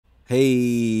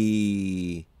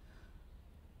Hey,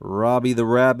 Robbie the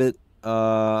Rabbit,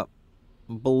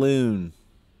 balloon.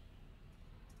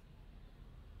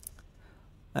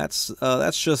 That's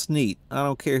just neat. I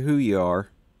don't care who you are.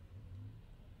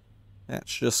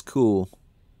 That's just cool.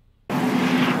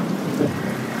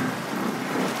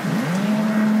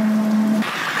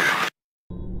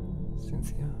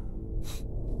 Cynthia.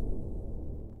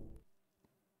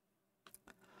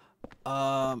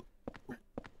 Um,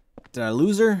 did I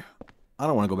lose her? I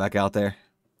don't want to go back out there.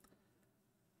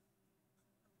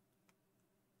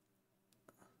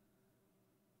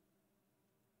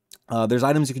 There's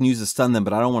items you can use to stun them,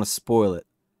 but I don't want to spoil it.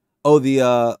 Oh,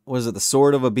 the what is it? The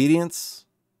Sword of Obedience?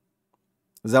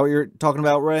 Is that what you're talking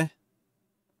about, Ray?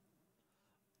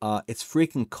 It's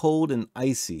freaking cold and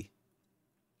icy.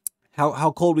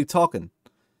 How cold we talking?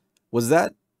 Was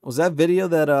that video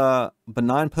that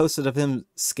Benign posted of him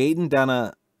skating down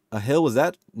a hill? Was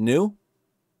that new?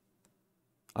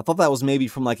 I thought that was maybe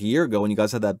from like a year ago when you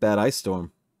guys had that bad ice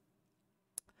storm.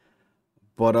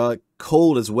 But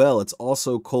cold as well. It's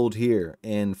also cold here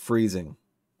and freezing.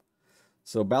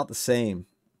 So about the same.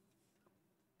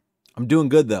 I'm doing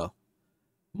good though.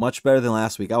 Much better than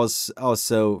last week. I was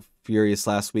so furious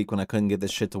last week when I couldn't get this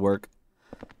shit to work.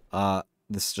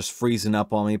 This just freezing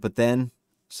up on me, but then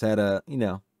just had a,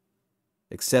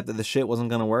 accept that the shit wasn't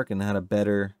going to work and had a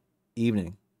better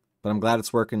evening. But I'm glad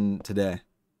it's working today.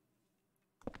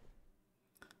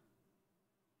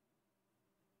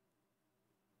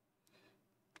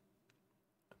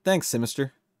 Thanks,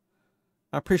 Sinister.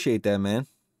 I appreciate that, man.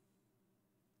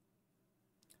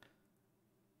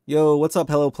 Yo, what's up,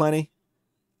 Hello Plenty?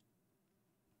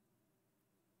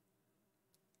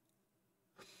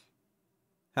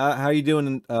 How you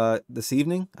doing this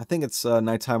evening? I think it's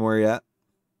nighttime where you're at.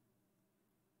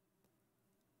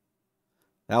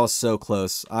 That was so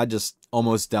close. I just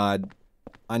almost died.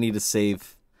 I need to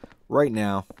save right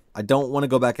now. I don't want to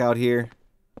go back out here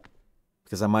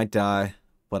because I might die,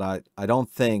 but I don't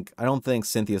think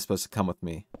Cynthia's supposed to come with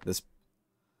me.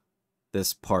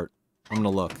 This part. I'm gonna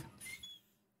look.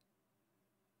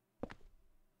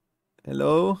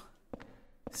 Hello?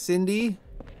 Cindy?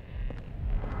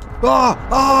 Ah!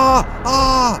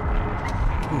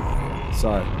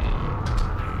 Sorry.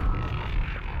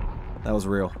 That was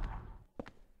real.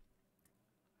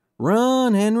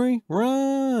 Run, Henry,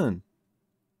 run!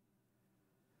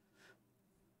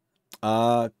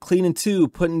 Cleaning 2,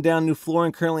 putting down new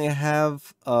flooring. Currently I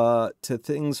have to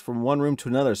things from one room to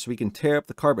another so we can tear up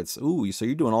the carpets. Ooh, so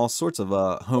you're doing all sorts of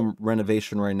home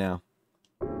renovation right now.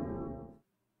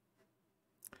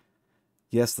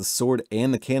 Yes, the sword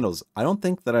and the candles. I don't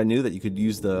think that I knew that you could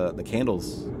use the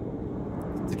candles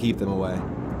to keep them away.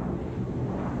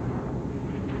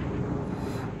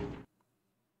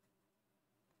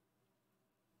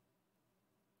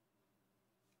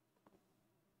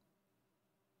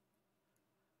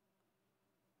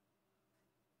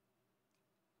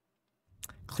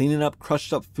 Cleaning up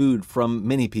crushed up food from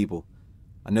many people.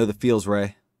 I know the feels,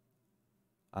 Ray.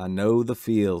 I know the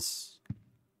feels.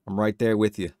 I'm right there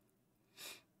with you.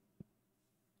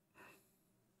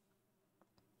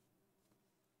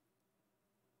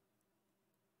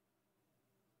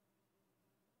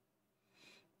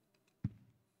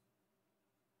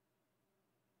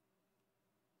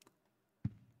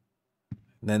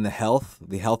 And then the health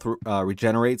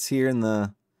regenerates here in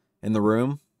the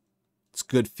room. It's a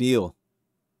good feel.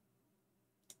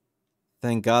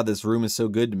 Thank God this room is so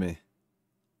good to me.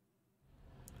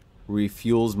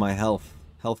 Refuels my health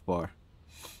bar.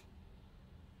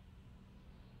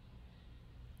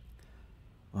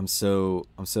 I'm so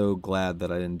glad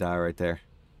that I didn't die right there.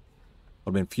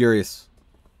 I've been furious.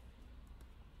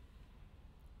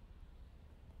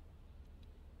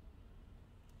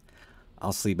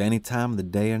 I'll sleep any time of the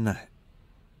day or night.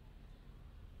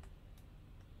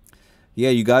 Yeah,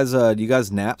 you guys do you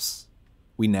guys naps?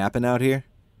 We napping out here?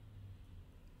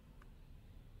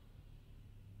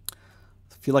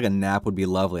 I feel like a nap would be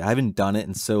lovely. I haven't done it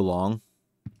in so long.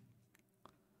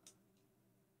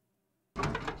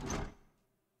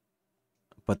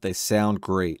 But they sound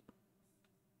great.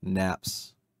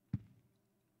 Naps.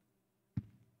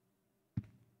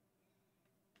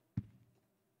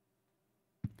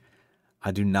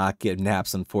 I do not get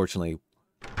naps, unfortunately.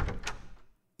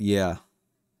 Yeah.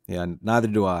 Yeah, neither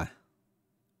do I.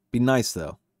 Be nice,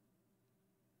 though.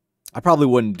 I probably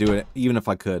wouldn't do it, even if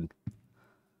I could.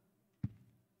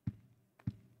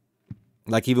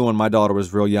 Like, even when my daughter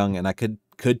was real young and I could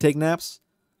take naps,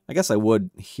 I guess I would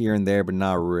here and there, but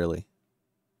not really.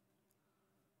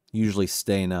 Usually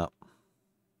staying up.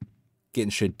 Getting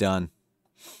shit done.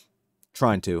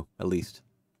 Trying to, at least.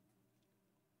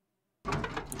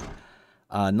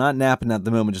 Not napping at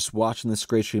the moment, just watching this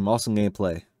great stream. Awesome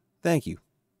gameplay. Thank you.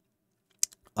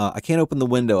 I can't open the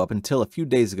window. Up until a few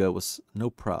days ago, it was no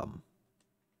problem.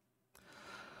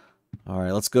 All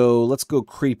right, let's go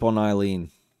creep on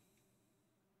Eileen.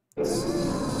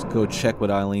 Let's go check what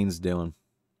Eileen's doing.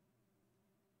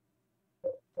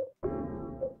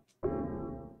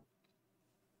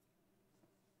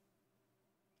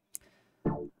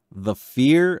 The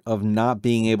fear of not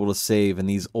being able to save in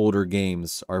these older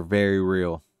games are very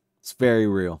real. It's very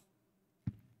real.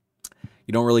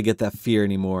 You don't really get that fear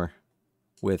anymore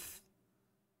with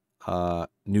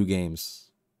new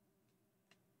games.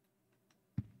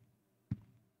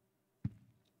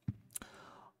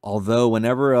 Although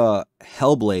whenever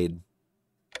Hellblade...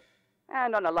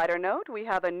 And on a lighter note, we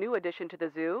have a new addition to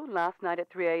the zoo. Last night at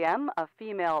 3 a.m., a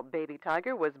female baby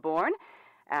tiger was born,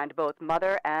 and both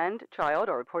mother and child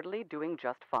are reportedly doing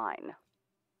just fine.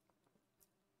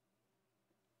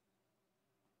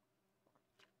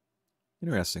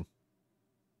 Interesting.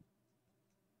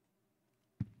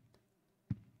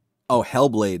 Oh,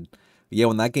 Hellblade. Yeah,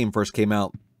 when that game first came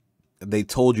out, they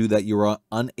told you that you were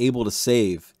unable to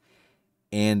save,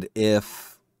 and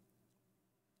if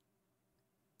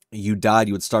you died,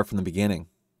 you would start from the beginning.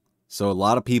 So a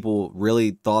lot of people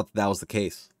really thought that was the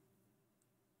case.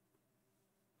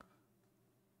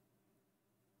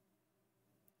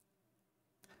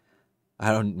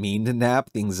 I don't mean to nap.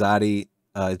 The anxiety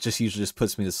it just usually just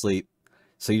puts me to sleep.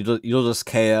 So you'll just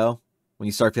KO when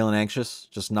you start feeling anxious.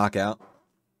 Just knock out.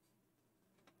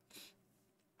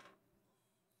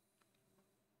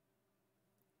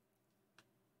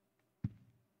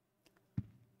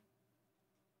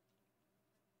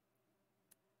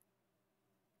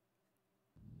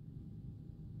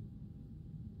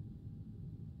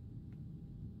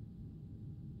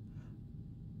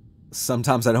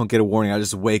 Sometimes I don't get a warning. I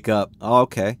just wake up. Oh,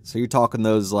 okay. So you're talking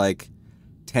those like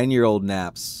 10-year-old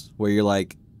naps where you're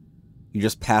like, you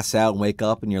just pass out and wake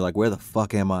up and you're like, where the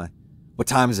fuck am I? What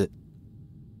time is it?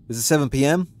 Is it 7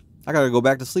 p.m.? I gotta go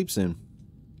back to sleep soon.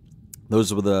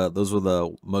 Those were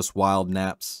the most wild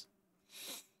naps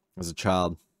as a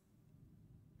child.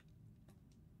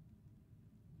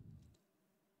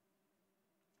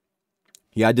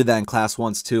 Yeah, I did that in class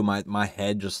once too. My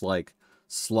head just like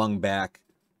slung back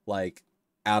like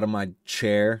out of my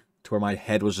chair to where my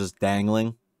head was just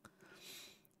dangling.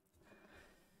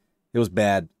 It was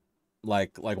bad.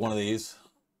 Like one of these.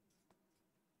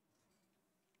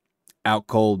 Out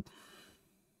cold.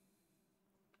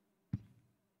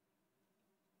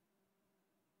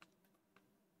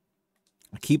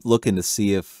 I keep looking to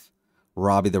see if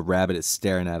Robbie the Rabbit is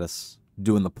staring at us,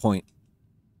 doing the point.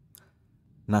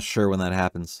 Not sure when that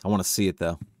happens. I want to see it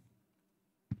though.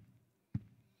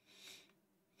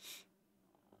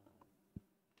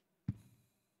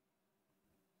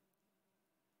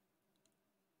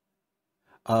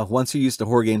 Once you're used to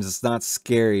horror games, it's not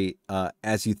scary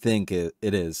as you think it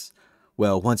is.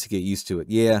 Well, once you get used to it.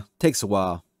 Yeah, takes a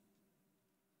while.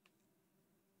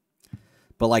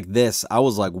 But like this, I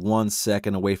was like 1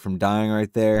 second away from dying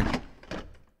right there.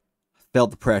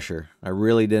 Felt the pressure. I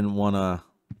really didn't want to...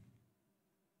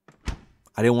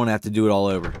 I didn't want to have to do it all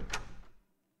over.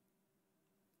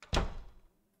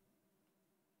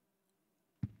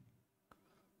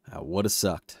 That would have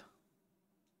sucked.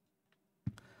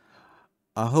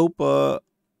 I hope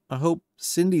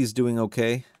Cindy's doing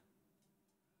okay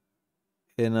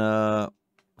in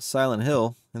Silent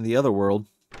Hill in the other world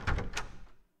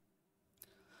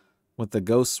with the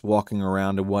ghosts walking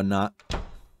around and whatnot.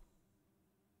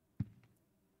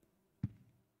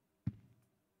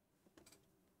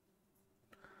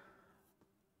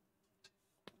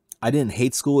 I didn't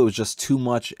hate school. It was just too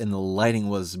much and the lighting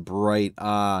was bright.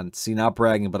 See, not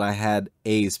bragging, but I had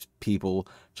A's, people.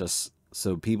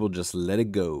 So people just let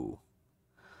it go.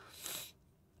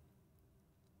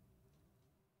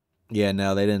 Yeah,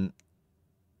 no, they didn't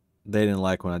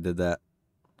like when I did that.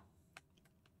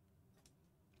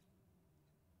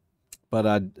 But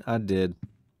I did.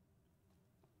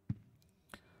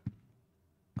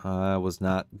 I was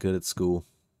not good at school.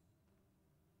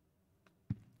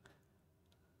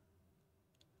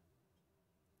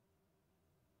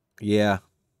 Yeah.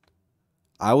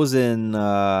 I was in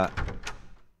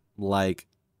like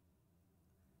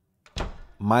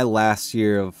my last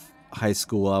year of high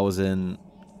school. I was in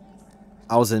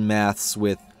maths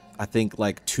with I think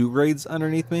like 2 grades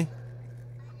underneath me.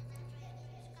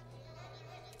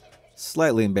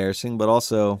 Slightly embarrassing, but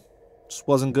also just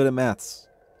wasn't good at maths.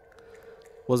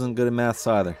 Wasn't good at maths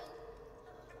either.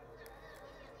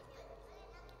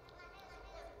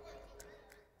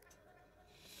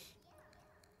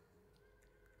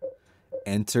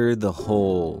 Enter the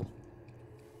hole.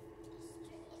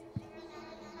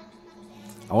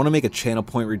 I want to make a channel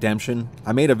point redemption.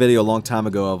 I made a video a long time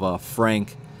ago of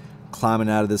Frank climbing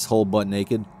out of this hole butt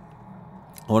naked.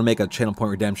 I want to make a channel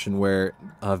point redemption where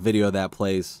a video of that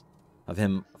plays of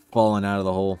him falling out of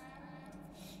the hole.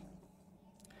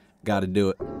 Got to do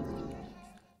it.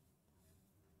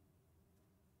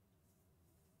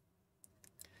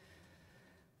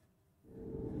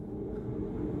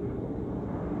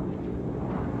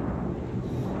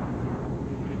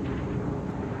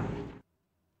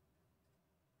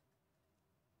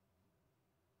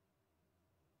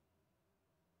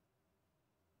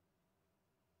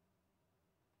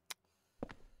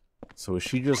 So is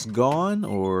she just gone,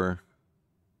 or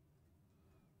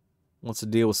what's the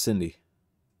deal with Cindy?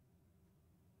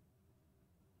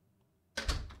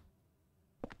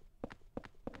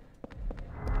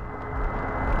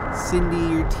 Cindy,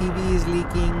 your TV is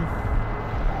leaking.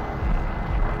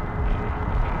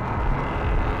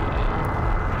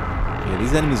 Yeah,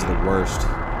 these enemies are the worst.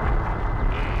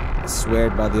 I swear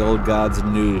it by the old gods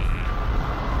anew.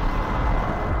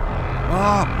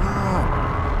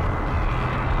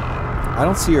 I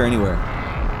don't see her anywhere.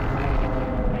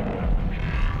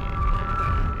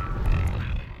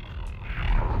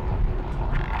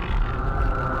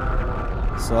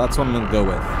 So that's what I'm going to go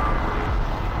with.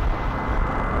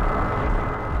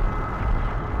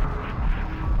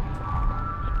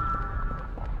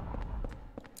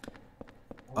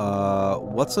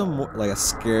 What's a like a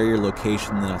scarier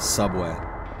location than a subway?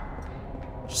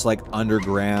 Just like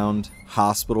underground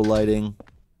hospital lighting.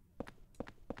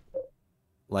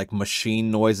 Like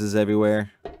machine noises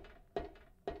everywhere.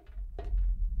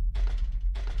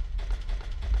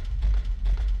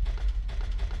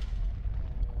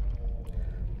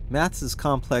 Maths is a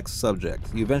complex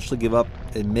subject. You eventually give up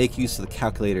and make use of the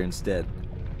calculator instead.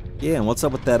 Yeah, and what's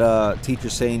up with that teacher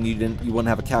saying you wouldn't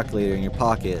have a calculator in your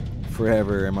pocket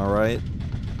forever, am I right?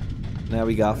 Now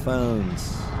we got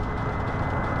phones.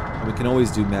 And we can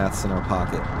always do maths in our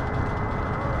pocket.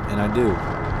 And I do.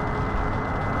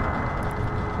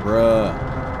 Bruh.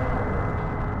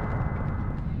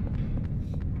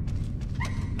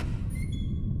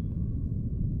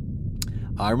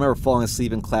 I remember falling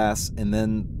asleep in class, and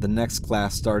then the next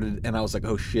class started, and I was like,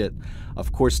 oh shit.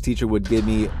 Of course, teacher would give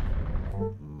me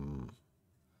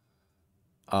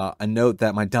a note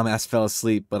that my dumbass fell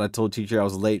asleep, but I told teacher I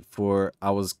was late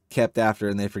I was kept after,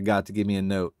 and they forgot to give me a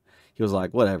note. He was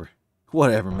like, whatever.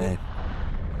 Whatever, man.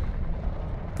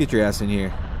 Get your ass in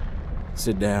here.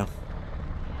 Sit down.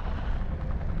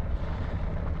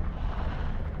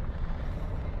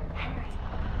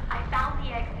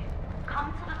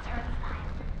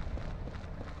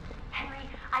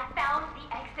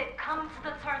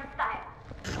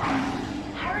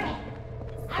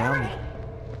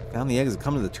 Found the exit.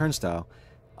 Come to the turnstile.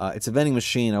 It's a vending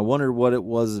machine. I wondered what it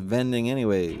was vending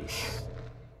anyways.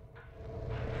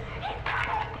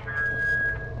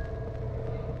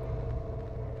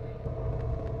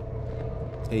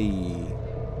 Hey.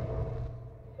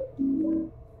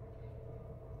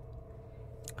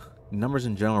 Numbers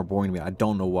in general are boring to me. I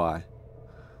don't know why.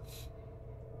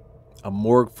 A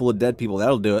morgue full of dead people.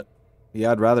 That'll do it.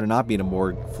 Yeah, I'd rather not be in a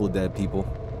morgue full of dead people.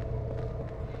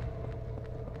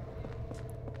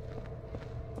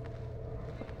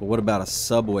 But what about a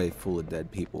subway full of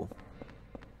dead people?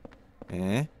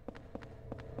 Eh?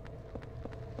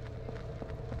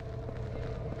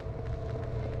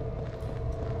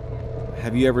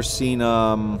 Have you ever seen,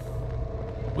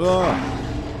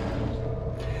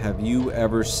 Have you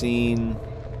ever seen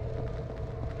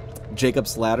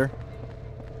Jacob's Ladder?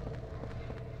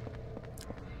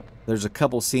 There's a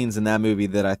couple scenes in that movie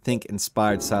that I think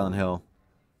inspired Silent Hill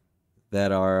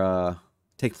that are,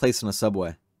 take place in a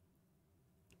subway.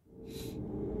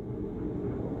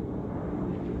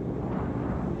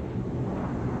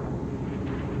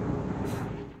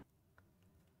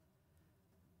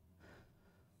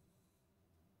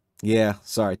 Yeah,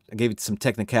 sorry. I gave you some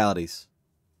technicalities.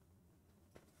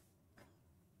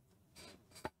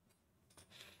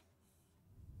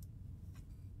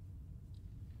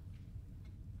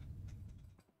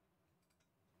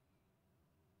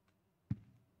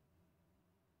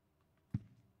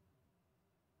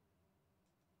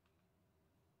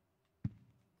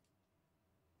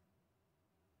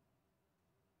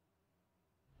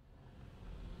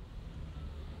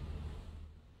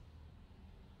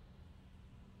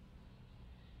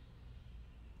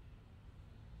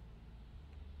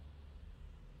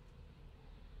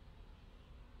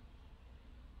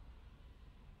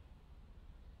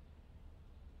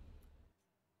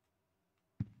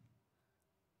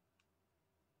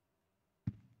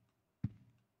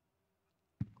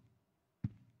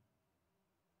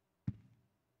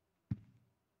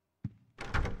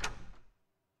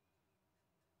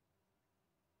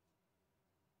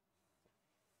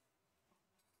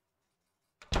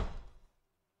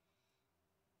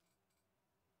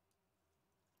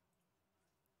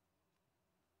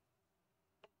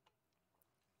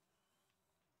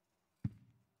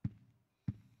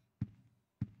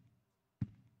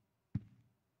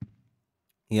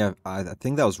 Yeah, I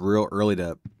think that was real early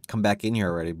to come back in here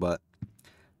already, but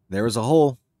there was a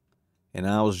hole, and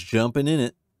I was jumping in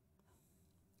it.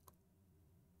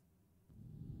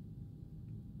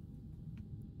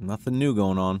 Nothing new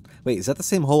going on. Wait, is that the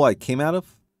same hole I came out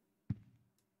of?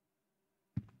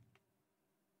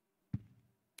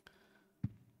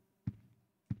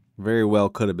 Very well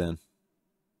could have been.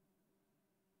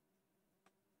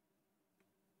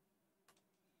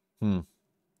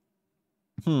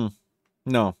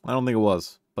 No, I don't think it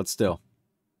was, but still.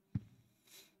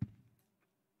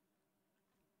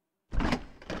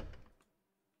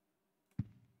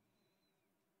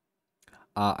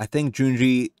 I think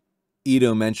Junji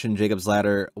Ito mentioned Jacob's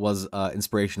Ladder was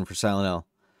inspiration for Silent Hill.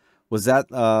 Was that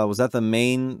the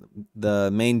main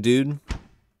dude,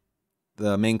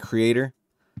 the main creator?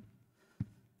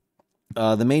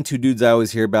 The main two dudes I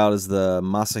always hear about is the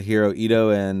Masahiro Ito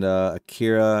and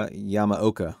Akira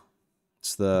Yamaoka.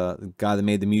 It's the guy that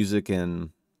made the music and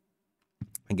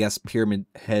I guess Pyramid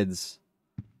Head's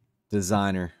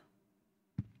designer.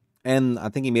 And I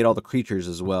think he made all the creatures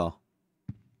as well.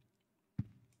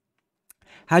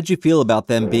 How'd you feel about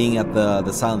them being at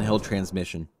the Silent Hill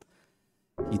transmission?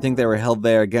 You think they were held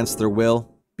there against their will,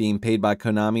 being paid by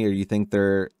Konami, or you think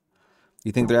they're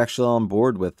actually on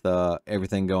board with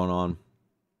everything going on?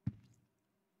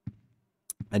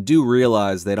 I do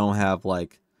realize they don't have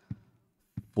like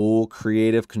full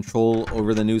creative control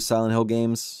over the new Silent Hill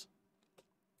games.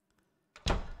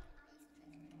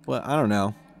 Well, I don't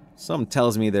know. Something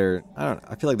tells me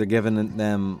I feel like they're giving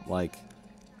them like,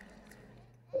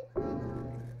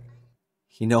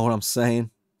 you know what I'm saying?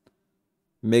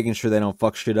 Making sure they don't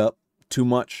fuck shit up too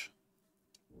much.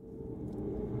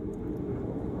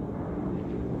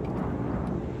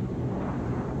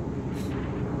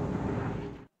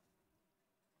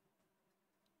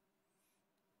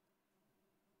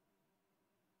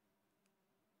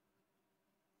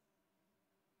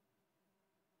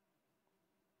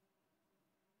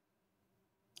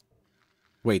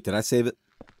 Wait, did I save it?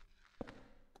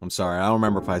 I'm sorry, I don't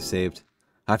remember if I saved.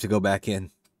 I have to go back in.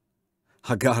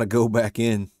 I gotta go back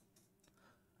in.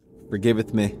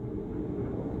 Forgiveth me.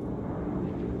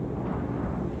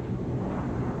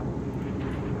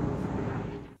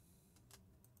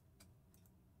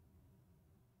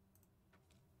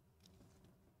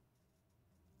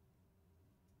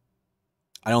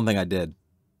 I don't think I did.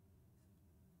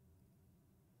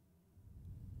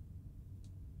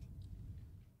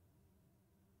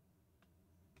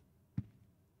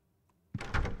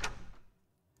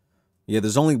 Yeah,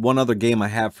 there's only one other game I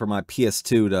have for my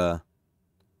PS2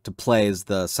 to play is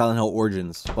the Silent Hill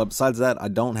Origins. But besides that, I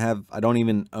don't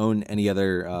even own any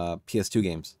other PS2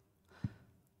 games.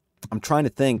 I'm trying to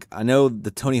think. I know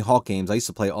the Tony Hawk games. I used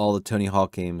to play all the Tony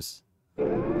Hawk games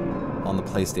on the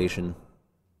PlayStation.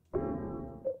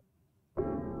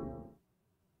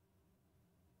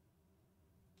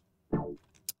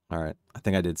 Alright, I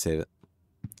think I did save it.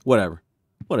 Whatever.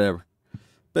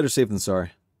 Better safe than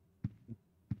sorry.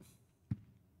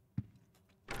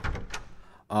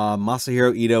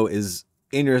 Masahiro Ito is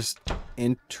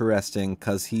interesting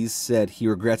because he said he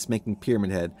regrets making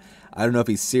Pyramid Head. I don't know if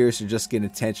he's serious or just getting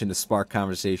attention to spark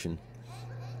conversation.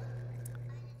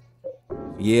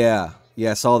 Yeah,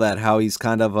 I saw that. How he's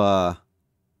kind of,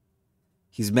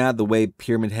 he's mad the way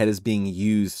Pyramid Head is being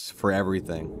used for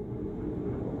everything.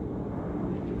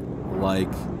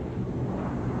 Like,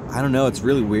 I don't know, it's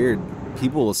really weird.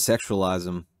 People will sexualize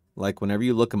him. Like, whenever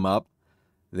you look him up,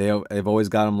 they've always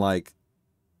got him, like,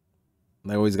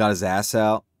 they always got his ass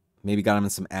out. Maybe got him in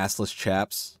some assless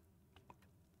chaps.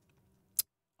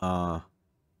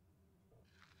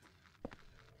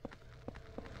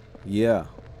 Yeah.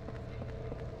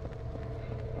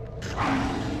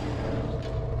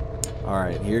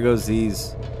 Alright, here goes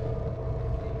these.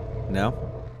 No?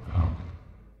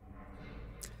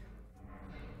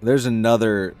 There's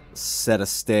another set of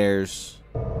stairs.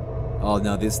 Oh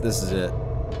no, this is it.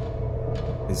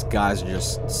 These guys are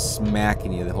just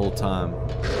smacking you the whole time.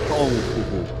 Oh,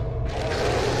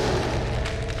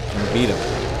 can we beat him?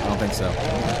 I don't think so.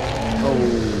 Oh.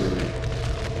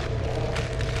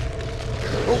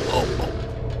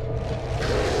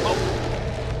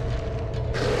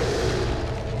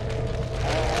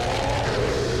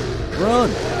 Run!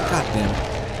 God damn it.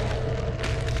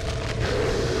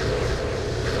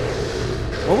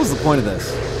 What was the point of this?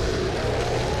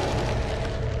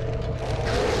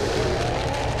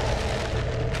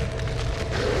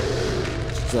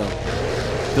 So,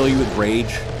 fill you with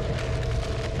rage.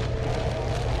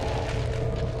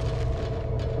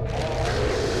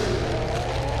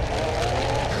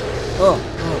 Oh.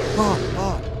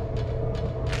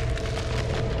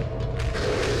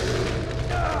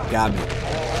 got me.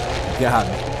 Got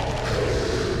me.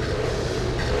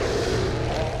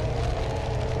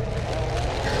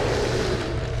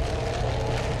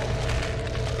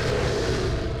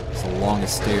 It's the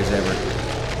longest stairs ever.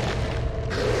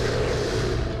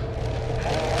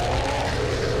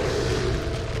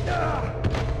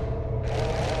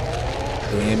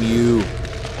 Damn you.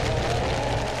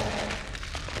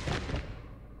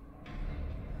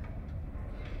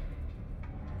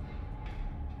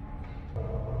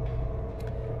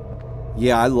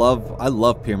 Yeah, I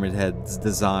love Pyramid Head's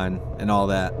design and all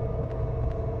that.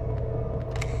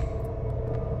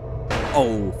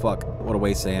 Oh fuck! What a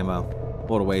waste of ammo.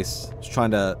 What a waste. Just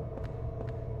trying to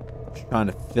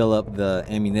fill up the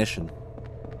ammunition.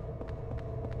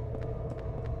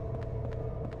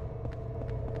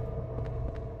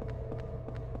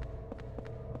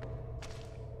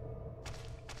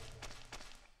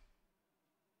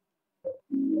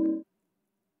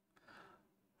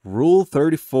 Rule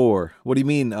 34. What do you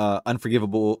mean,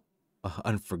 unforgivable?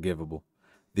 Unforgivable.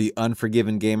 The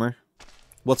Unforgiven Gamer.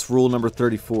 What's rule number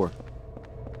 34?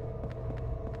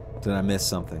 Did I miss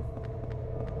something?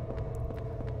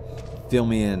 Fill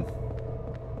me in.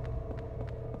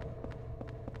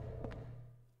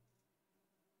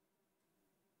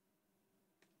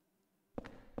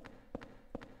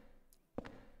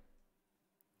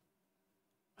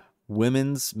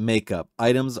 Women's makeup.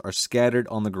 Items are scattered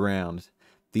on the ground.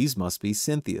 These must be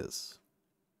Cynthia's.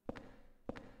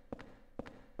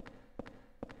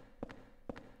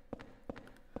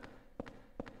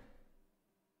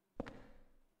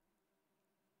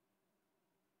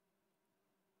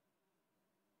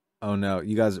 Oh no,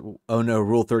 you guys. Oh no,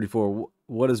 Rule 34.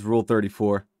 What is Rule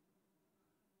 34?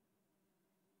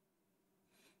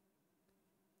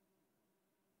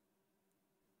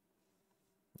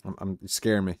 I'm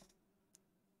scaring me.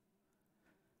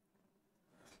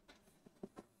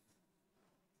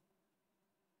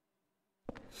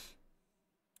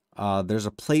 There's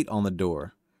a plate on the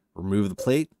door. Remove the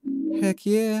plate? Heck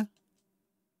yeah.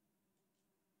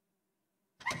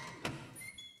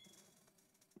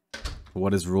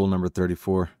 What is rule number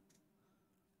 34?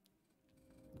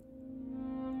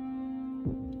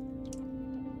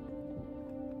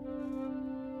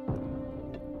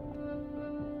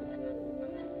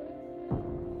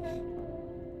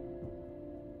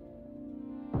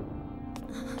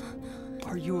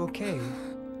 Are you okay?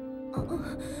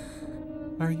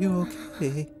 Are you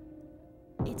okay?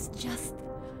 It's just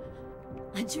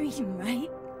a dream, right?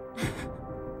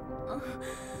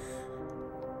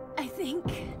 I think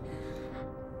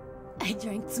I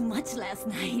drank too much last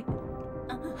night.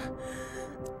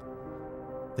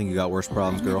 Think you got worse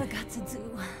problems, girl. I never got to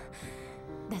do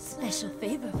that special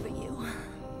favor for you.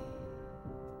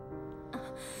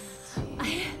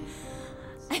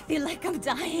 I feel like I'm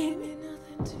dying.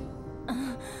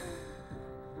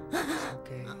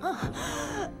 Okay.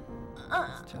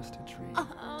 It's just a dream.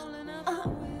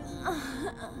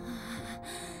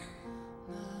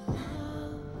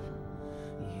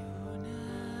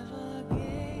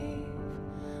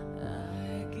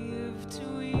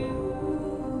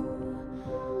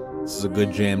 This is a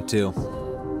good jam too.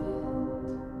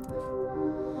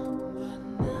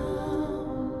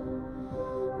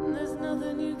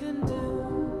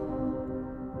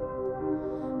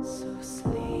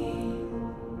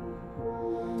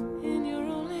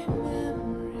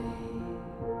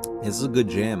 This is a good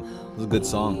jam. This is a good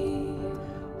song.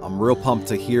 I'm real pumped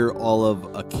to hear all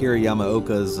of Akira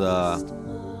Yamaoka's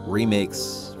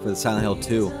remakes for the Silent Hill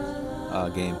 2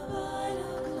 game.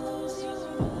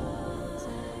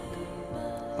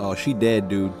 Oh, she dead,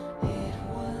 dude.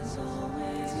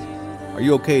 Are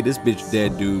you okay? This bitch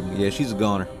dead, dude. Yeah, she's a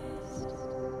goner.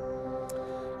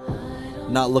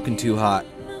 Not looking too hot.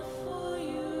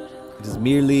 It is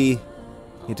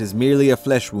merely a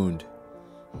flesh wound.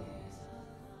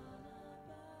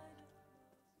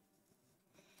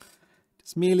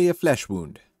 It's merely a flesh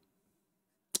wound.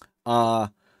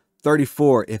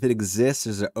 34. If it exists,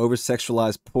 there's an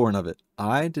over-sexualized porn of it.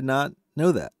 I did not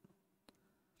know that.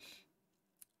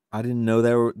 I didn't know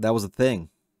that was a thing.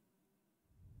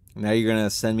 Now you're gonna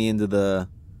send me into the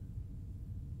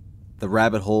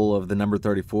rabbit hole of the number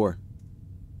 34.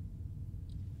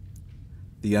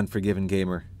 The Unforgiven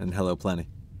Gamer and Hello Plenty.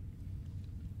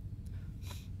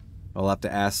 I'll have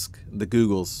to ask the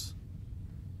Googles.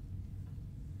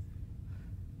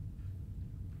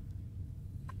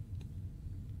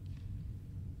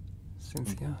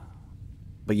 Cynthia.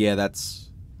 But yeah, that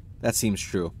seems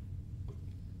true.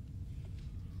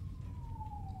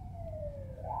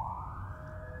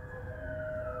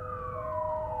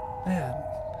 Man,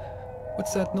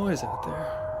 what's that noise out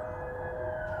there?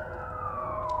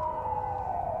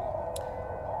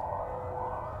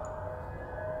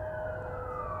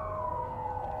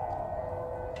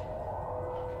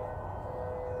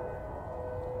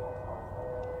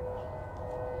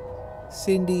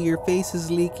 Cindy, your face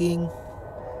is leaking.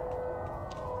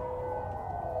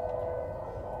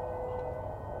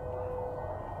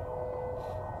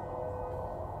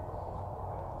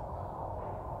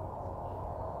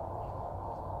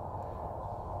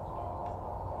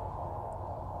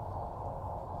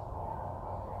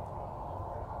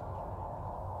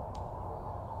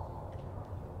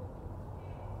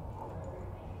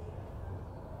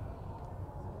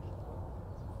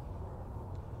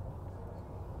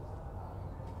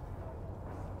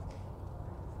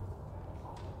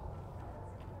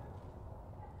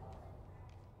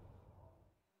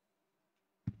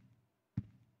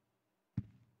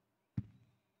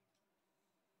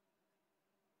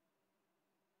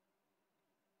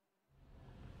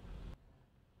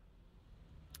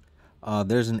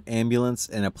 There's an ambulance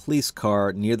and a police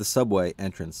car near the subway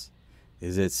entrance.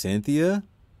 Is it Cynthia?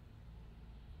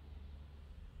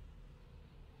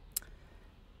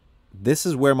 This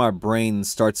is where my brain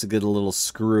starts to get a little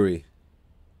screwy.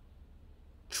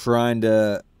 Trying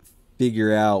to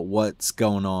figure out what's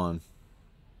going on.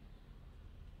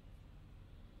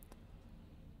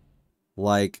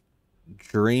 Like,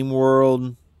 Dream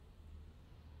World.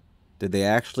 Did they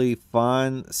actually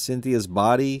find Cynthia's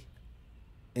body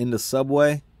in the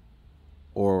subway?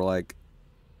 Or, like,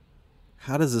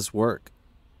 how does this work?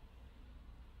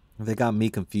 They got me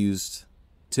confused,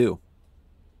 too.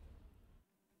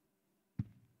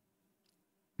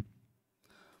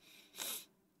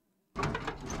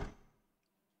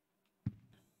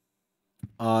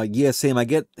 Yeah, same. I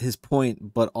get his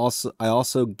point, but I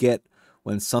also get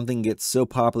when something gets so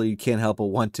popular you can't help but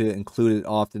want to include it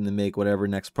often to make whatever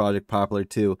next project popular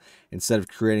too, instead of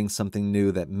creating something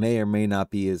new that may or may not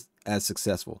be as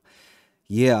successful.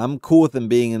 Yeah, I'm cool with them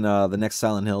being in the next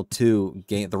Silent Hill 2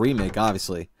 game, the remake,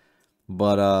 obviously.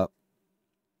 But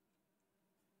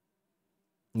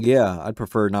yeah, I'd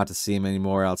prefer not to see him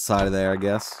anymore outside of there, I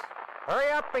guess. Hurry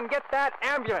up and get that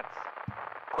ambulance.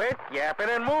 Quit yapping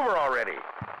and move her already.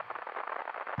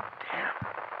 Damn,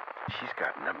 she's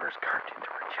got numbers carved into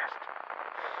her chest.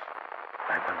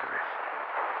 I wonder if...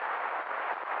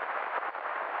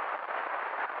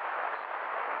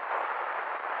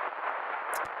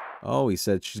 Oh, he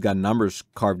said she's got numbers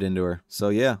carved into her. So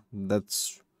yeah,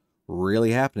 that's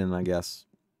really happening, I guess.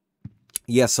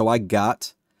 Yeah, so I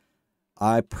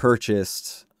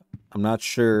purchased, I'm not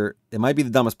sure, it might be the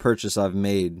dumbest purchase I've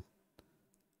made.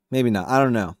 Maybe not, I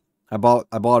don't know. I bought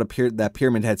that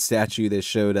Pyramid Head statue they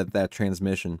showed at that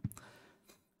transmission.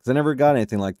 Because I never got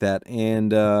anything like that.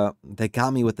 And they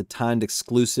got me with the timed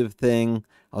exclusive thing.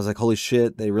 I was like, holy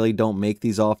shit, they really don't make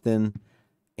these often.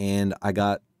 And I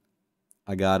got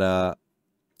I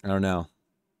don't know.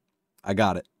 I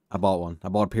got it. I bought one. I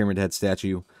bought a Pyramid Head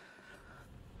statue.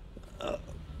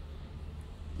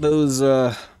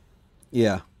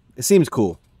 Yeah. It seems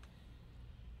cool.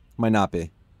 Might not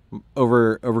be.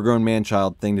 Overgrown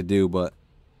man-child thing to do, but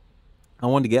I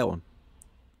wanted to get one.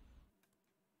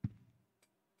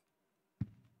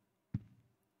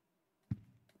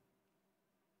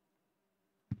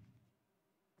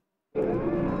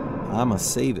 I'ma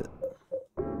save it.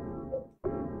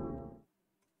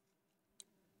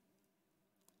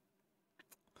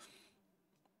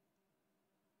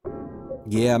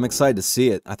 Yeah, I'm excited to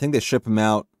see it. I think they ship them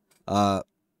out.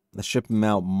 They ship them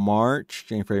out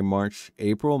January, March,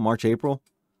 April.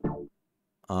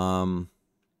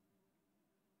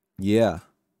 Yeah.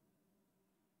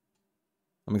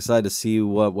 I'm excited to see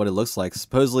what it looks like.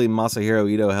 Supposedly Masahiro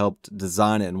Ito helped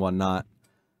design it and whatnot.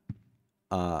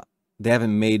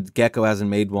 Gecko hasn't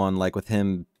made one like with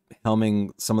him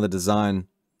helming some of the design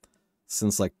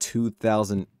since like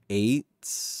 2008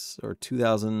 or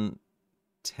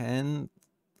 2010.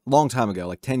 Long time ago,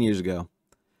 like 10 years ago.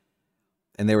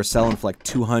 And they were selling for like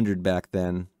 200 back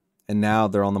then. And now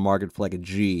they're on the market for like a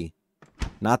G.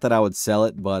 Not that I would sell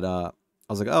it, but I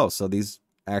was like, oh, so these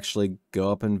actually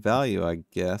go up in value, I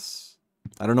guess.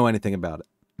 I don't know anything about it.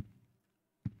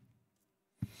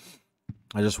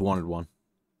 I just wanted one.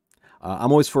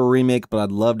 I'm always for a remake, but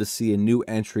I'd love to see a new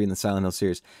entry in the Silent Hill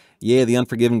series. Yeah, The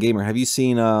Unforgiven Gamer. Have you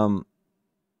seen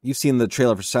you've seen the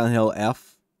trailer for Silent Hill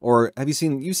F? Or have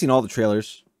you've seen all the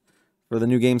trailers for the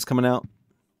new games coming out?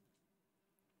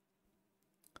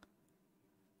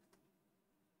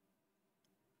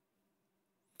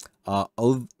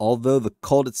 Although the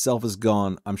cult itself is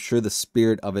gone, I'm sure the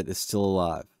spirit of it is still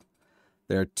alive.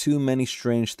 There are too many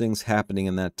strange things happening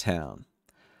in that town.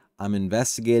 I'm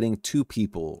investigating 2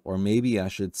 people, or maybe I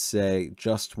should say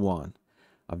just one.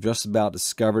 I've just about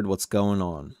discovered what's going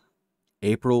on.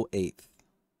 April 8th.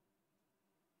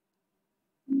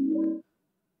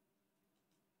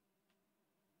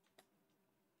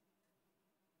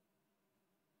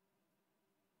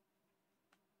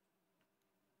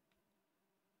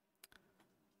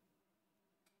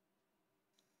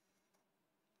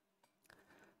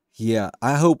 Yeah,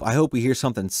 I hope we hear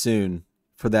something soon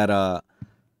for that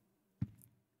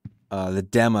the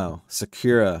demo,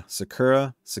 Sakura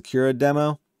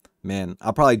demo. Man,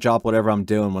 I'll probably drop whatever I'm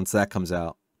doing once that comes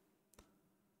out.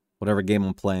 Whatever game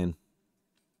I'm playing.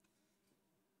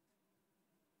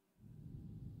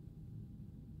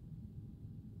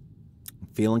 I'm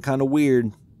feeling kind of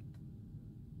weird.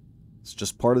 It's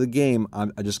just part of the game.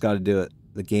 I just got to do it.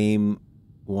 The game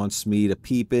wants me to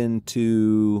peep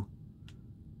into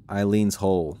Eileen's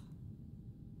hole.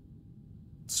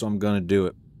 So I'm going to do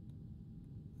it.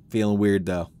 Feeling weird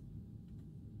though.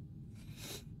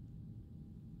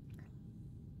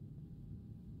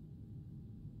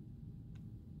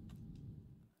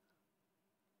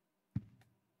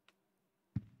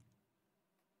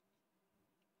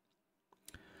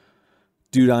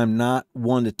 Dude, I'm not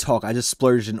one to talk. I just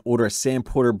splurged and ordered a Sam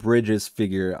Porter Bridges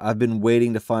figure. I've been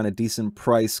waiting to find a decent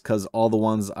price because all the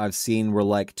ones I've seen were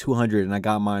like $200 and I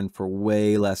got mine for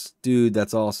way less. Dude,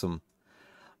 that's awesome.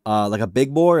 Like a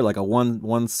big boy, or like a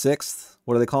 1/6.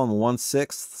 What do they call them?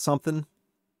 1/6 something.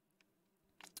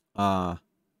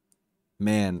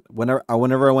 Man, whenever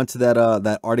I went to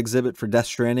that art exhibit for Death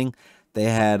Stranding, they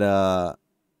had Hideo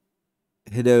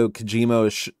Kojima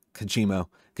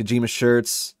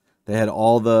shirts. They had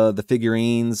all the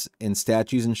figurines and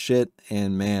statues and shit.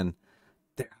 And man,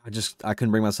 I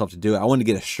couldn't bring myself to do it. I wanted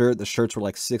to get a shirt. The shirts were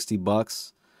like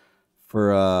 $60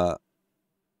 for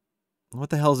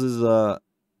what the hell's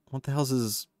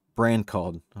his brand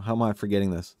called? How am I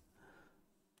forgetting this?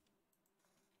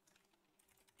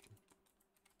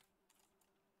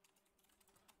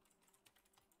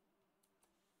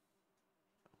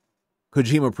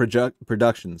 Kojima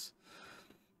Productions.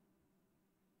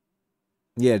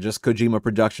 Yeah, just Kojima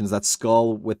Productions. That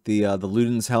skull with the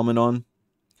Luden's helmet on.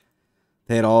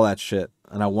 They had all that shit,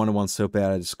 and I wanted one so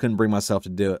bad. I just couldn't bring myself to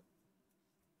do it.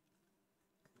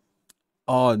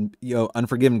 Oh, yo,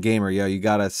 Unforgiven Gamer, yo, you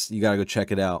gotta go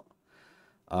check it out.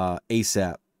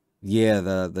 ASAP. Yeah,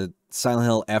 the Silent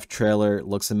Hill F trailer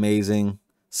looks amazing.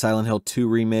 Silent Hill 2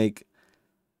 remake.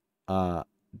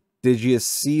 Did you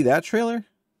see that trailer?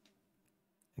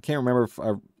 I can't remember if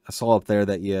I saw up there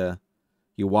that you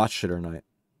watched it or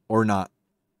not.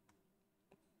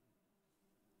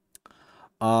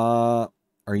 Are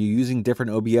you using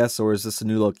different OBS or is this a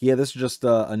new look? Yeah, this is just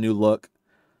a new look.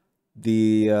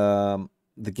 The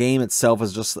game itself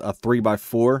is just a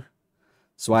 3x4,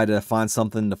 so I had to find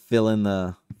something to fill in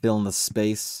the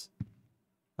space.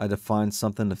 I had to find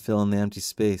something to fill in the empty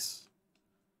space,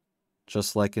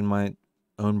 just like in my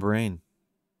own brain.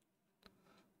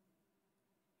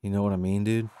 You know what I mean,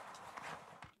 dude?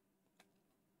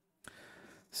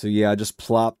 So yeah, I just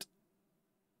plopped.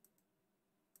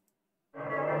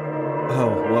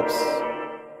 Oh,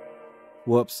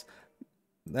 whoops.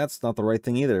 That's not the right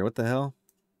thing either. What the hell?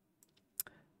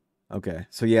 Okay,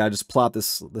 so yeah, I just plopped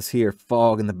this here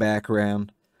fog in the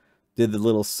background. Did the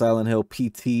little Silent Hill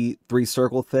PT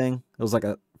 3-circle thing. It was like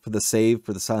for the save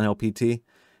for the Silent Hill PT.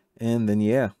 And then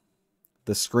yeah,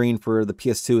 the screen for the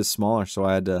PS2 is smaller, so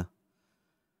I had to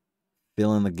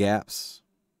fill in the gaps.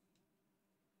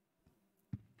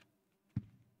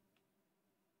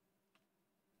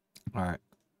 All right.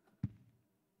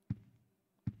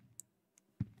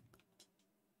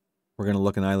 We're going to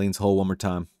look in Eileen's hole one more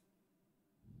time.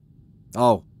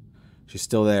 Oh, she's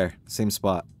still there. Same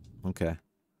spot. Okay.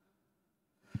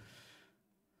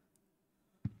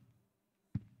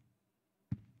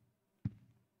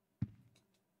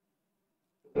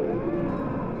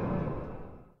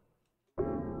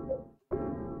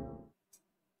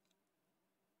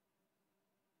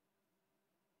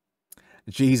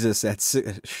 Jesus, that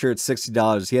shirt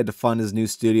 $60. He had to fund his new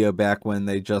studio back when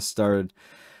they just started.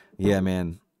 Yeah,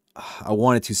 man. I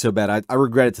wanted to so bad. I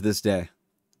regret it to this day.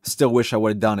 Still wish I would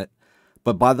have done it.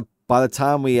 But by the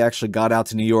time we actually got out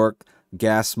to New York,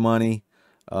 gas money,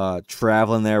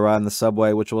 traveling there, riding the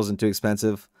subway, which wasn't too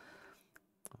expensive,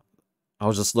 I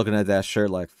was just looking at that shirt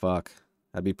like, fuck,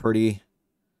 that'd be pretty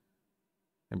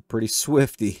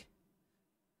swifty.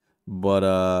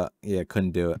 But yeah,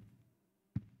 couldn't do it.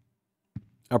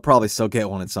 I'll probably still get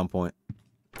one at some point,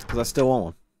 because I still want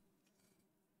one.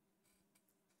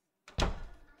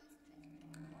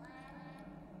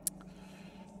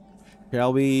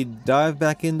 Shall we dive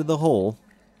back into the hole?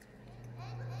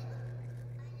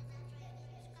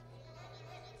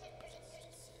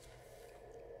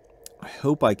 I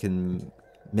hope I can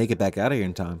make it back out of here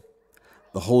in time.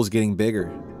 The hole's getting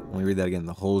bigger. Let me read that again.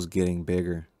 The hole's getting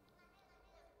bigger.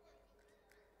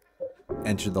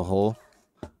 Enter the hole.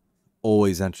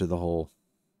 Always enter the hole.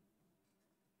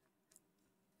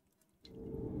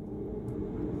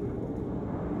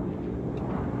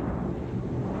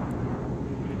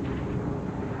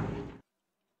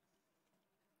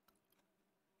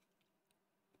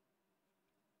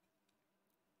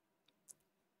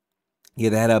 Yeah,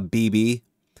 they had a BB.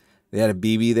 They had a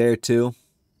BB there too.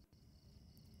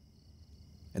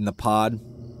 In the pod.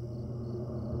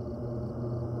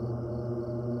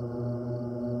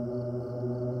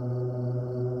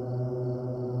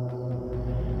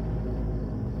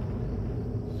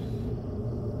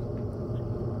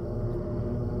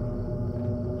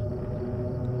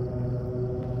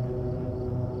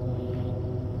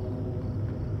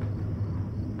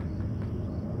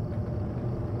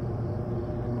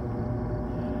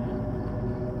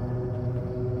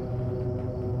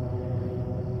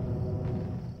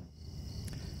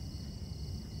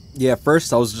 Yeah,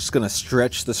 first I was just gonna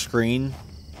stretch the screen.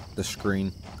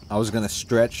 I was gonna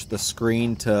stretch the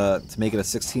screen to make it a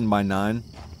 16:9.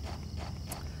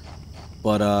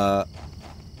 But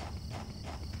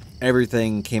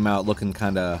everything came out looking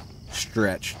kinda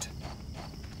stretched.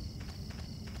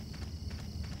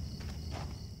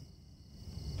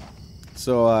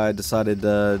 So I decided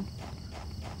to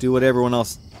do what everyone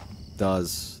else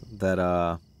does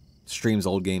that streams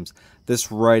old games.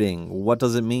 This writing, what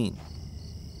does it mean?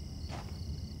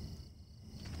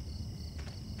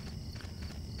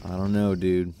 I don't know,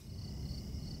 dude.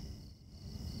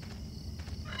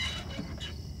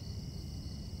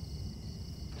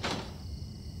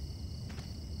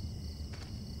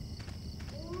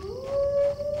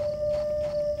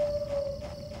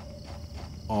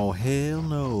 Oh, hell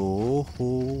no.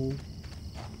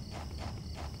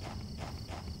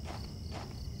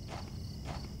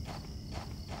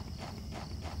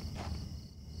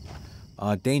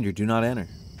 Danger, do not enter.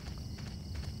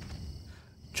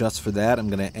 Just for that, I'm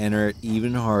going to enter it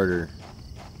even harder.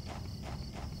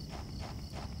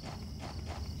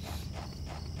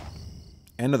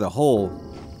 Enter the hole.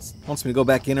 It wants me to go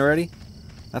back in already?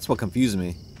 That's what confused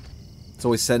me. It's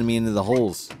always sending me into the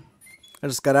holes. I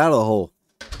just got out of the hole.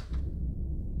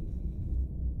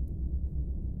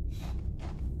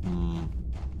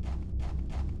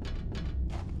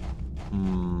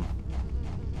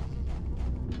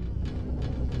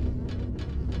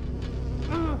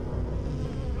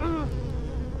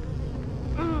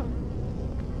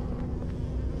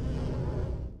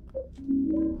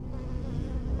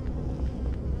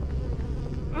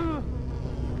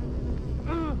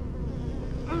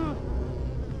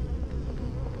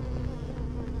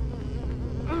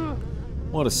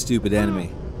 What a stupid enemy.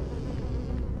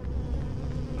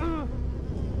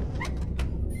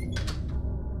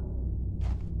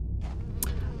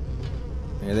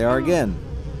 There they are again.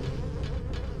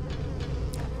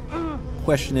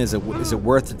 Question is it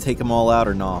worth to take them all out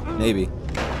or not? Maybe.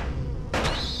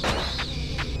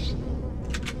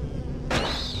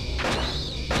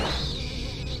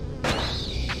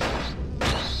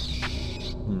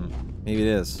 Maybe it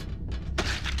is.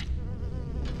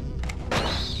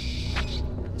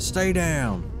 Stay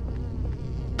down.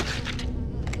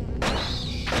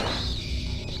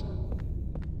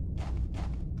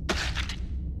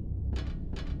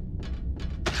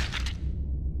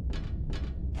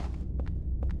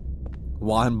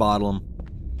 Wine bottle 'em.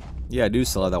 Yeah, I do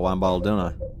still have that wine bottle, don't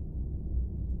I?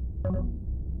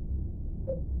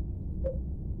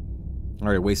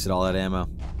 Already wasted all that ammo.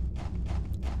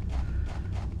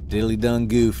 Diddly done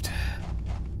goofed.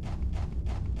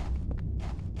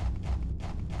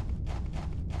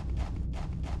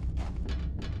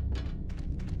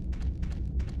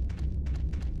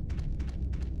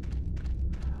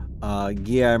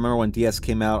 Yeah, I remember when DS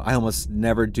came out, I almost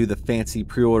never do the fancy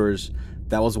pre-orders.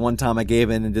 That was one time I gave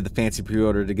in and did the fancy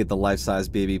pre-order to get the life-size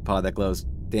baby pod that glows.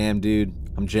 Damn, dude,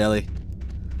 I'm jelly.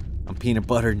 I'm peanut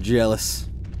butter and jealous.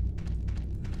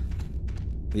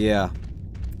 Yeah,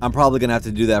 I'm probably gonna have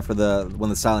to do that for when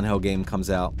the Silent Hill game comes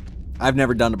out. I've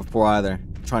never done it before either.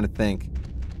 I'm trying to think.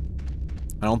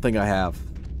 I don't think I have.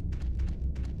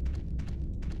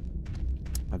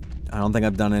 I don't think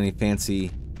I've done any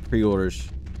fancy pre-orders.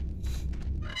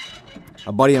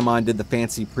 A buddy of mine did the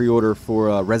fancy pre-order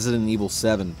for Resident Evil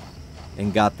 7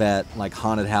 and got that like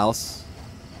haunted house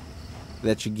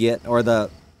that you get, or the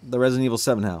Resident Evil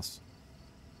 7 house.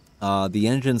 The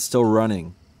engine's still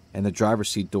running and the driver's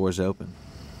seat door's open.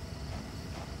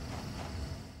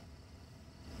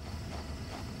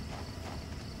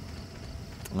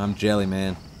 I'm jelly,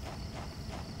 man.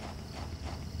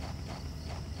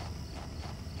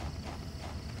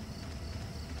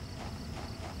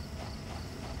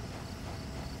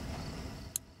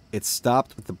 It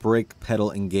stopped with the brake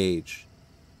pedal engaged.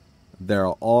 There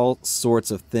are all sorts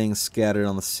of things scattered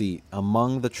on the seat.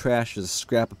 Among the trash is a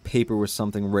scrap of paper with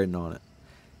something written on it.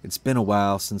 It's been a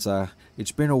while since I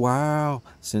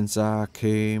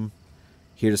came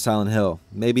here to Silent Hill.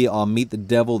 Maybe I'll meet the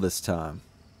devil this time.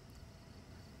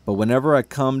 But whenever I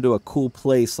come to a cool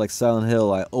place like Silent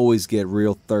Hill, I always get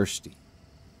real thirsty.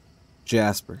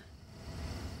 Jasper.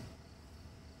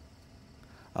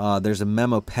 There's a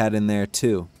memo pad in there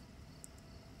too.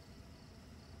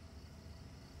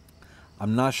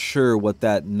 I'm not sure what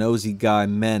that nosy guy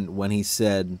meant when he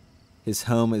said his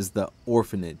home is the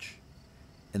orphanage.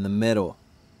 In the middle.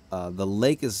 The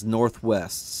lake is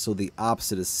northwest, so the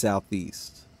opposite is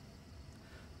southeast.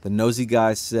 The nosy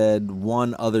guy said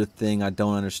one other thing I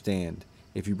don't understand.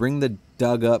 If you bring the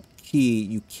dug up key,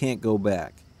 you can't go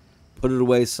back. Put it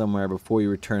away somewhere before you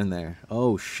return there.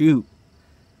 Oh, shoot.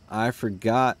 I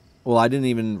forgot. Well, I didn't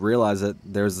even realize that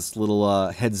there's this little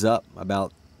heads up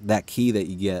about that key that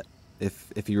you get,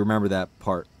 if you remember that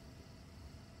part.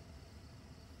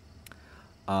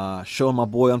 Showing my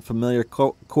boy Unfamiliar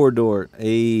Corridor.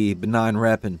 Hey, Benign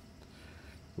reppin'.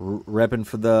 Reppin'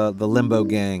 for the Limbo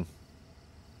Gang.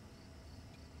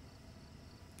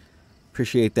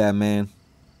 Appreciate that, man.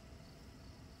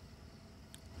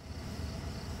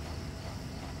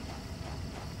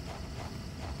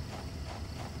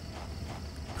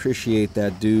 Appreciate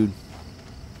that, dude.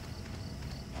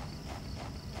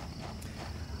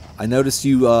 I noticed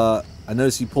you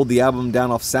pulled the album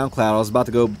down off SoundCloud. I was about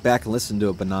to go back and listen to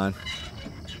it, Benign.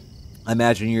 I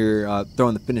imagine you're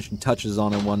throwing the finishing touches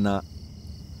on it and whatnot.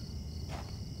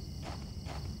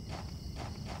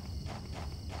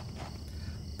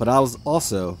 But I was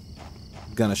also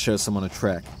gonna show someone a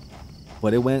track,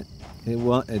 but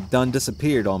it done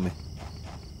disappeared on me.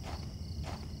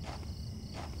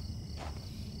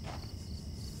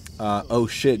 Oh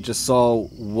shit, just saw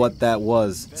what that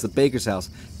was. It's the Baker's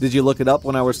House. Did you look it up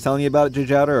when I was telling you about it,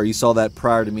 Jujouter, or you saw that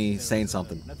prior to me saying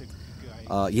something?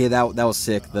 Yeah, that was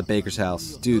sick, the Baker's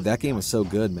House. Dude, that game was so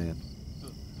good, man.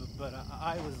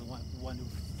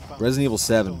 Resident Evil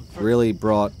 7 really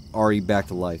brought RE back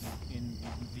to life.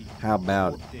 How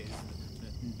about it?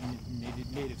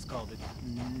 Natives called it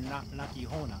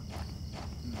Nakihona.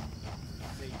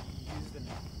 They used it in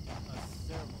a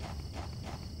ceremony.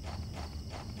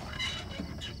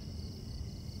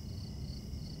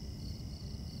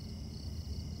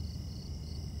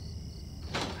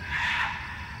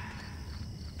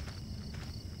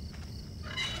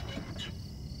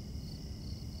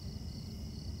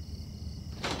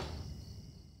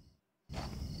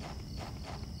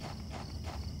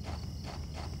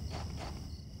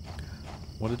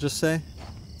 What did it just say? It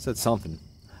said something.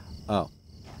 Oh.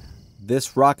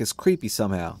 This rock is creepy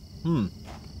somehow.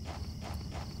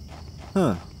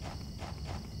 Huh.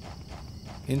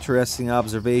 Interesting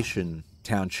observation,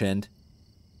 Townshend.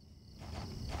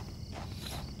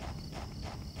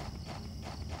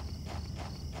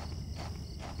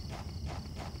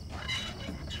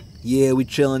 Yeah, we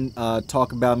chillin',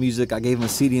 talking about music. I gave him a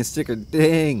CD and sticker.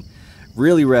 Dang.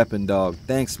 Really reppin', dog.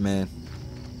 Thanks, man.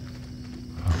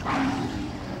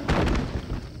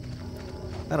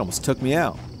 That almost took me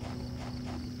out.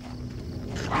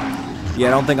 Yeah,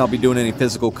 I don't think I'll be doing any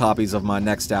physical copies of my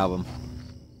next album.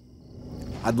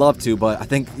 I'd love to, but I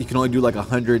think you can only do like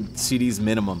 100 CDs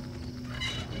minimum.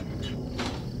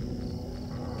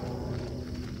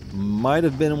 Might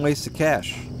have been a waste of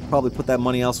cash. Probably put that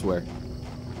money elsewhere.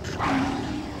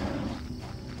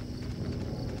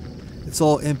 It's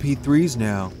all MP3s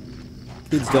now.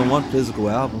 Kids don't want physical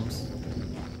albums.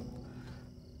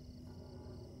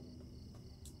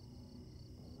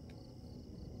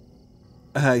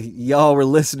 Y'all were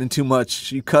listening too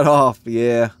much. You cut off,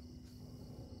 yeah.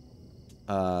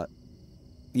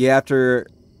 Yeah, after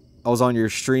I was on your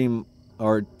stream,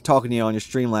 or talking to you on your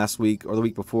stream last week, or the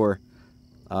week before,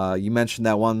 you mentioned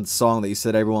that one song that you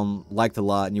said everyone liked a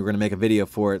lot, and you were going to make a video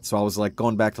for it, so I was like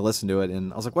going back to listen to it,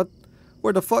 and I was like, what?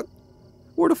 Where'd the fuck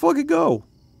it go?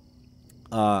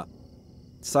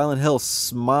 Silent Hill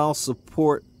Smile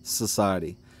Support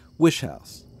Society. Wish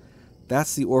House.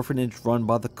 That's the orphanage run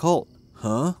by the cult.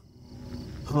 Huh?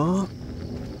 Huh?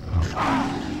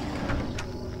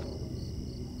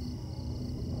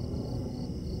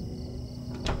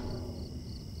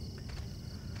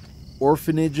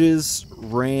 Orphanages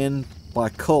ran by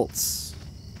cults.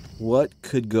 What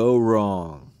could go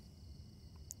wrong?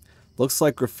 Looks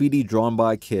like graffiti drawn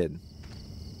by a kid.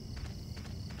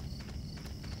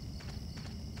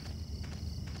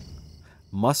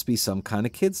 Must be some kind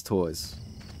of kids' toys.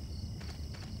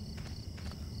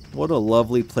 What a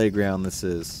lovely playground this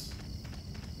is.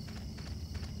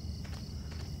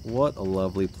 What a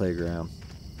lovely playground.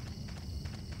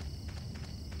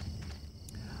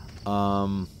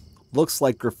 Looks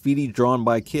like graffiti drawn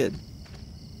by a kid.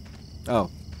 Oh,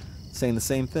 saying the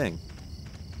same thing.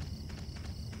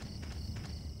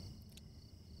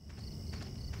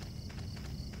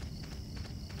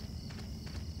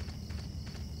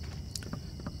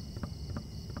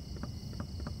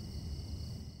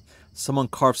 Someone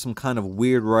carved some kind of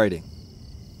weird writing.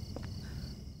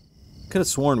 Could have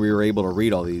sworn we were able to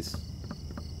read all these.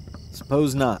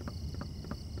 Suppose not.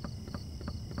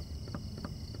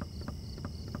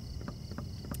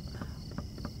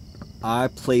 I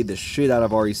played the shit out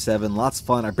of RE7. Lots of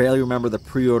fun. I barely remember the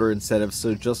pre-order incentive,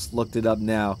 so just looked it up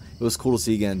now. It was cool to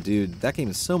see again. Dude, that game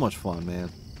is so much fun,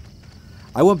 man.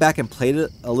 I went back and played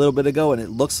it a little bit ago, and it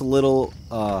looks a little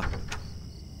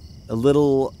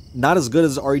not as good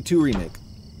as RE2 Remake.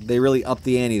 They really upped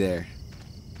the ante there.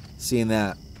 Seeing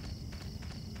that.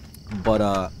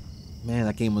 But, man,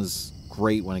 that game was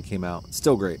great when it came out.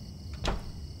 Still great.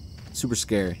 Super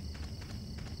scary.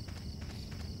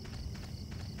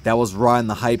 That was riding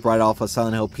the hype right off of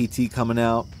Silent Hill PT coming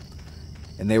out.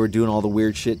 And they were doing all the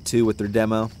weird shit, too, with their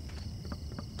demo.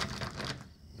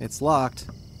 It's locked.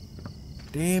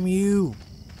 Damn you.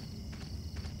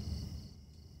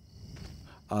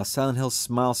 Silent Hill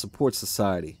Smile Support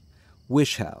Society.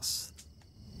 Wish House.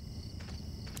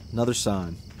 Another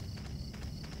sign.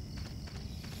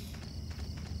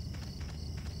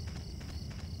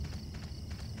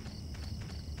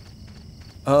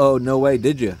 Oh, no way,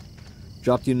 did you?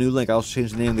 Dropped you a new link. I'll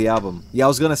change the name of the album. Yeah, I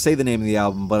was gonna say the name of the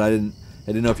album, but I didn't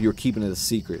know if you were keeping it a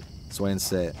secret, so I didn't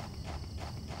say it.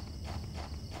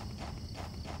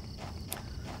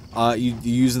 You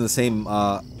using the same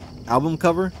album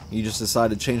cover? You just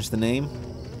decided to change the name?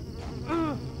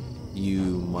 You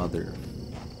mother.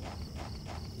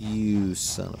 You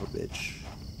son of a bitch.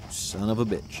 Son of a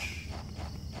bitch.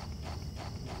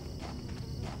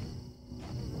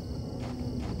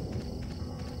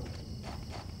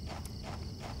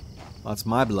 That's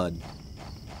my blood.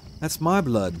 That's my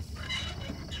blood.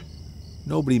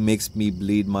 Nobody makes me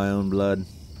bleed my own blood.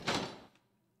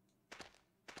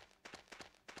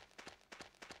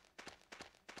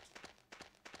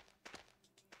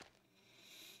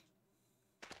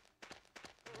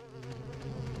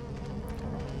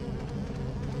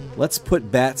 Let's put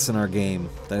bats in our game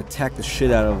that attack the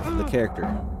shit out of the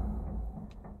character.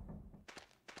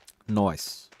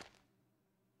 Nice.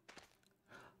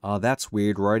 That's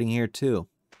weird writing here too.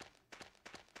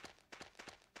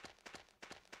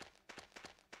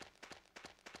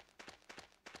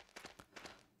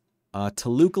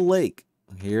 Toluca Lake.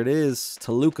 Here it is,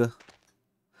 Toluca.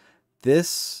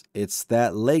 It's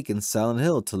that lake in Silent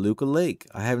Hill, Toluca Lake.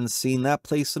 I haven't seen that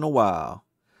place in a while.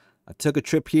 I took a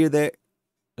trip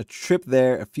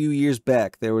there a few years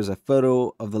back. There was a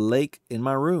photo of the lake in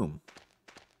my room.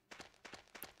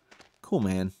 Cool,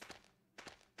 man.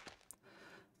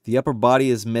 The upper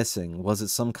body is missing. Was it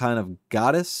some kind of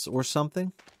goddess or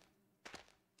something?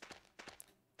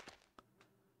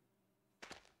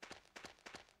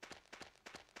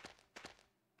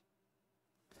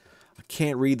 I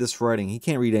can't read this writing. He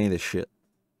can't read any of this shit.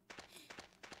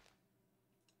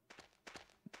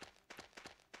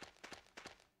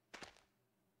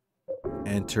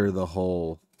 Enter the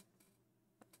hole.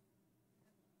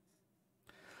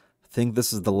 I think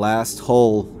this is the last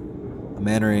hole I'm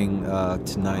entering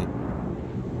tonight.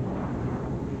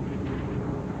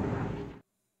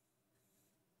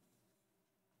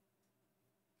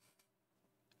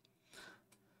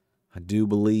 I do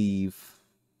believe.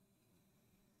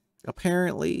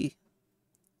 Apparently.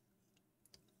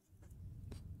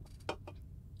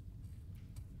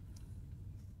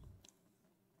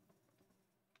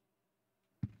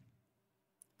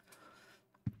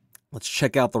 Let's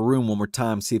check out the room one more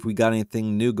time, see if we got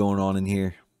anything new going on in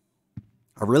here.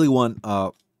 I really want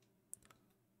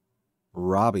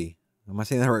Robbie. Am I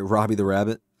saying that right? Robbie the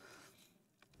Rabbit?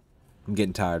 I'm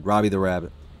getting tired. Robbie the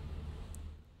Rabbit.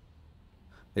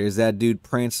 There's that dude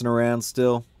prancing around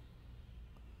still.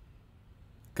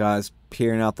 Guys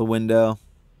peering out the window.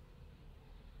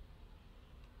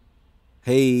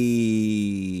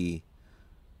 Hey.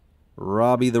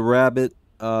 Robbie the Rabbit.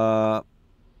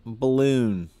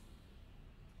 Balloon.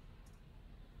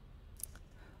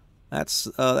 That's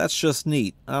just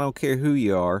neat. I don't care who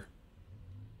you are.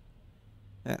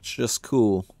 That's just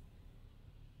cool.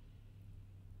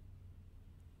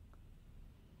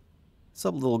 What's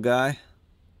up, little guy?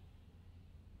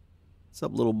 What's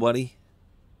up, little buddy?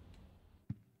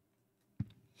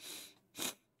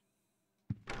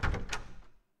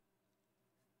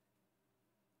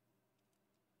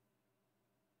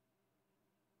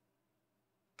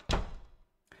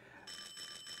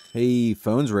 Hey,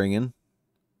 phone's ringing.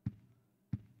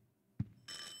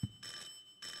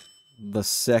 The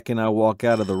second I walk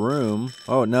out of the room.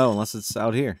 Oh, no, unless it's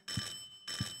out here.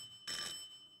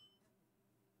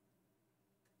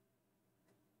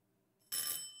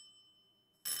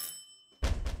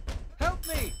 Help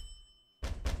me!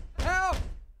 Help!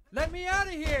 Let me out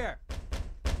of here!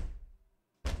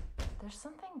 There's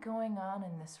something going on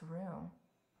in this room.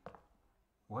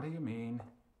 What do you mean?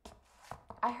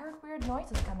 I heard weird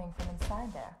noises coming from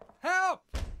inside there. Help!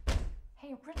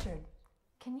 Hey, Richard,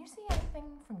 can you see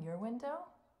anything from your window?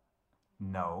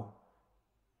 No.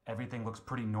 Everything looks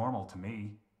pretty normal to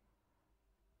me.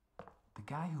 The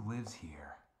guy who lives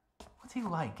here, what's he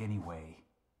like anyway?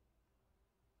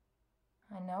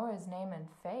 I know his name and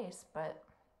face, but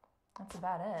that's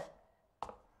about it.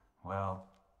 Well,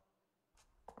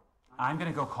 I'm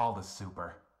gonna go call the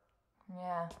super.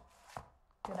 Yeah,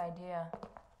 good idea.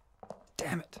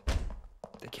 Damn it.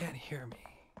 They can't hear me.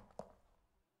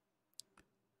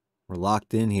 We're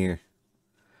locked in here.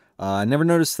 I never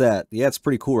noticed that. Yeah, it's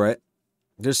pretty cool, right?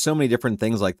 There's so many different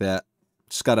things like that.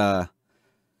 Just gotta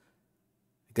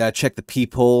check the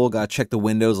peephole, gotta check the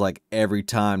windows like every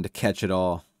time to catch it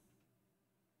all.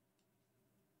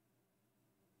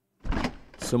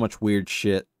 So much weird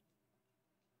shit.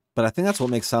 But I think that's what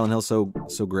makes Silent Hill so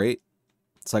great.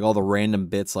 It's like all the random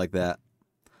bits like that.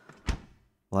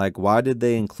 Like, why did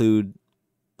they include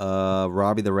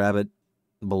Robbie the Rabbit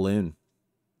balloon?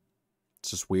 It's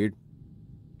just weird.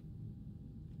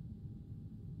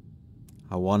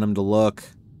 I want him to look.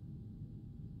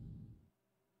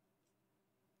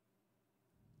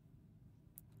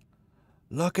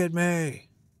 Look at me.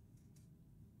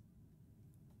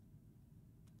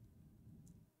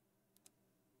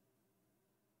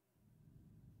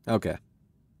 Okay.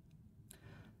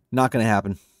 Not gonna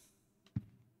happen.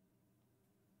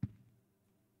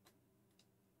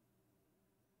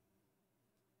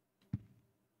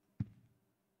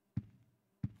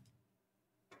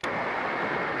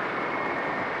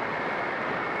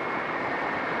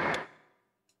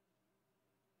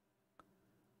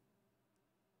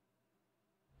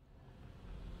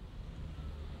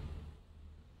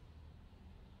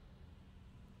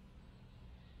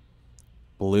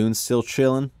 Balloon's still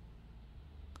chilling.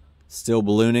 Still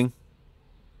ballooning.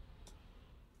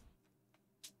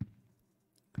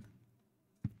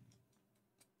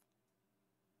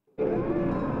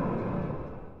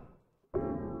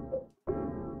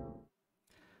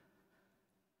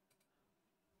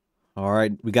 All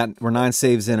right, we're 9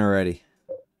 saves in already.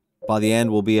 By the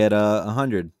end, we'll be at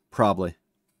 100 probably.